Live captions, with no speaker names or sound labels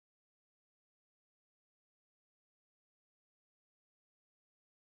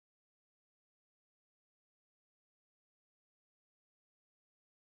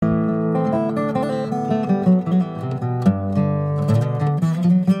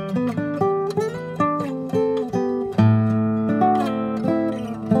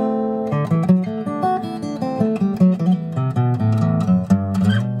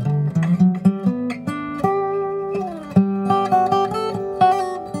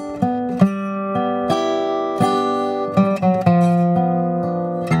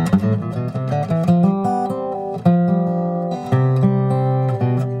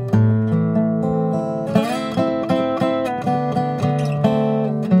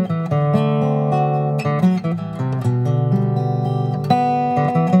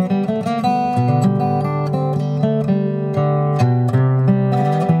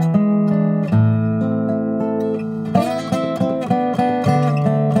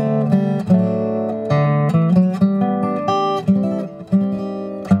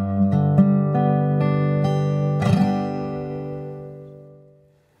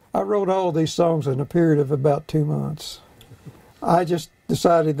all these songs in a period of about 2 months. I just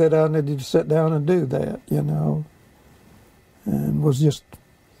decided that I needed to sit down and do that, you know, and was just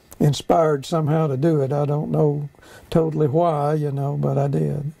inspired somehow to do it. I don't know totally why, you know, but I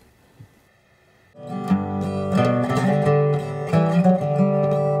did.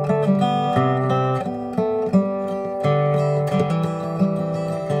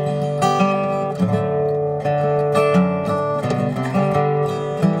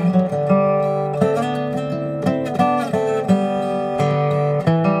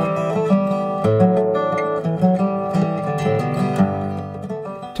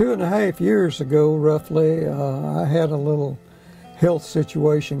 2.5 years ago, roughly, I had a little health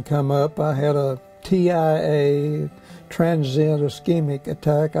situation come up. I had a TIA, transient ischemic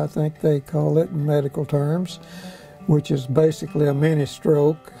attack, I think they call it in medical terms, which is basically a mini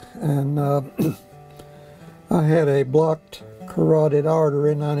stroke. And I had a blocked carotid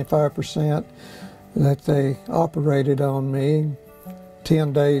artery, 95%, that they operated on me,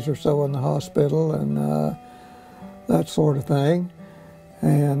 10 days or so in the hospital, and that sort of thing.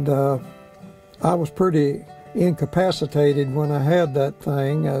 And I was pretty incapacitated when I had that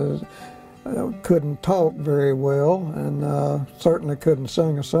thing. I couldn't talk very well, and certainly couldn't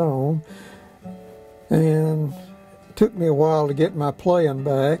sing a song. And it took me a while to get my playing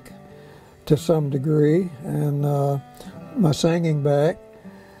back to some degree, and my singing back.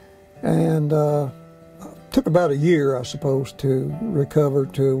 And took about a year, I suppose, to recover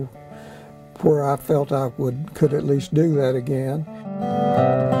to where I felt I could at least do that again.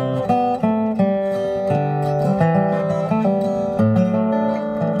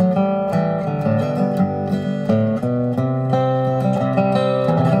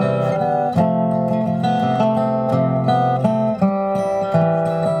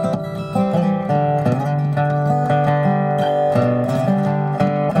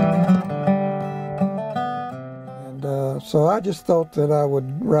 So I just thought that I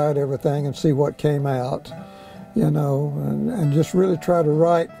would write everything and see what came out, you know, and just really try to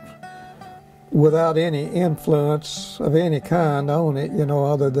write without any influence of any kind on it, you know,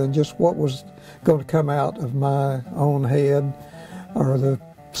 other than just what was going to come out of my own head or the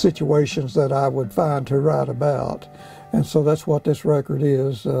situations that I would find to write about. And so that's what this record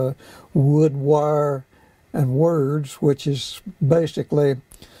is, wood, wire, and words, which is basically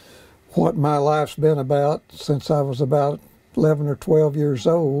what my life's been about since I was about 11 or 12 years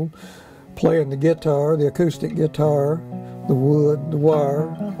old, playing the guitar, the acoustic guitar, the wood, the wire,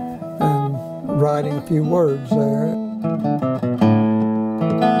 and writing a few words there.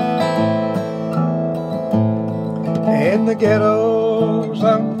 In the ghettos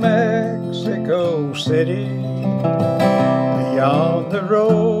of Mexico City, beyond the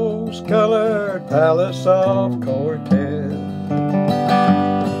rose-colored palace of Cortez,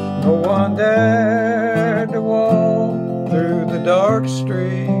 no one dared to walk through the dark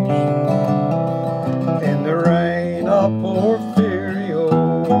streets in the rain of Porfirio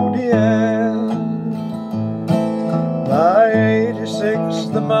Diaz. By 86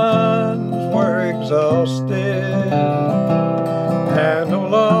 the mines were exhausted, and no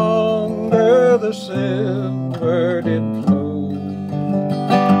longer the silver did flow.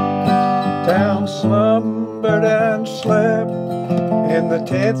 Town slumbered and slept in the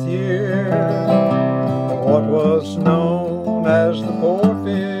 10th year, what was known as the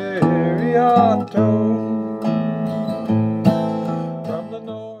Porfiriato. From the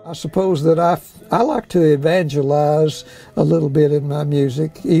north, I suppose that I like to evangelize a little bit in my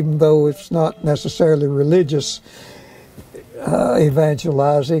music, even though it's not necessarily religious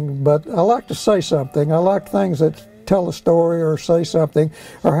evangelizing, but I like to say something. I like things that tell a story or say something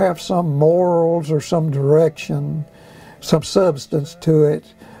or have some morals or some direction, some substance to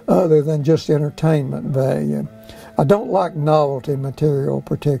it other than just entertainment value. I don't like novelty material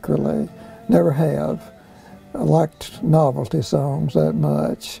particularly, never have. I liked novelty songs that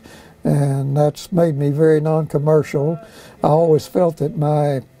much, and that's made me very non-commercial. I always felt that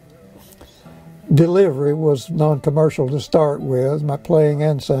my delivery was non-commercial to start with, my playing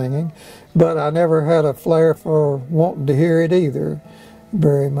and singing, but I never had a flair for wanting to hear it either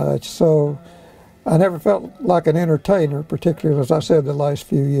very much. So I never felt like an entertainer, particularly, as I said, the last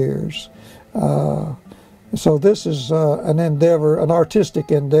few years. So this is an endeavor, an artistic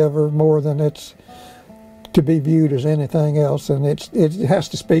endeavor, more than it's to be viewed as anything else. And it has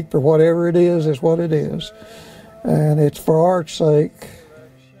to speak for whatever it is what it is. And it's for art's sake,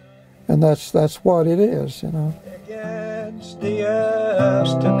 and that's what it is, you know. Against the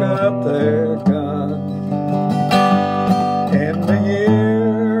ass took up their gun in the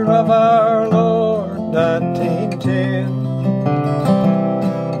year of our Lord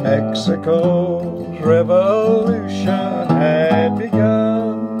 1910, Mexico Mexico's revolution had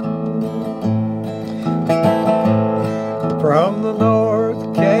begun. From the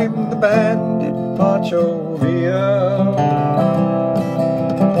north came the bandit Pancho Villa,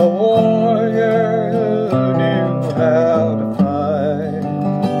 a warrior who knew how to fight.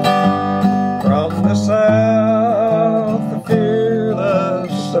 From the south, the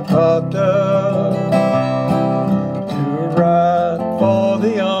fearless Zapata, to ride for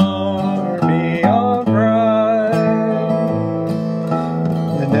the army of right.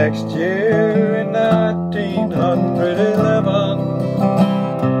 The next year in 1911,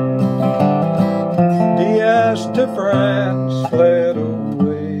 to France fled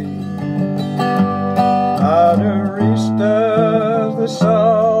away. Maderistas, they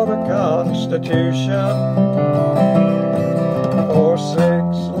sought a constitution for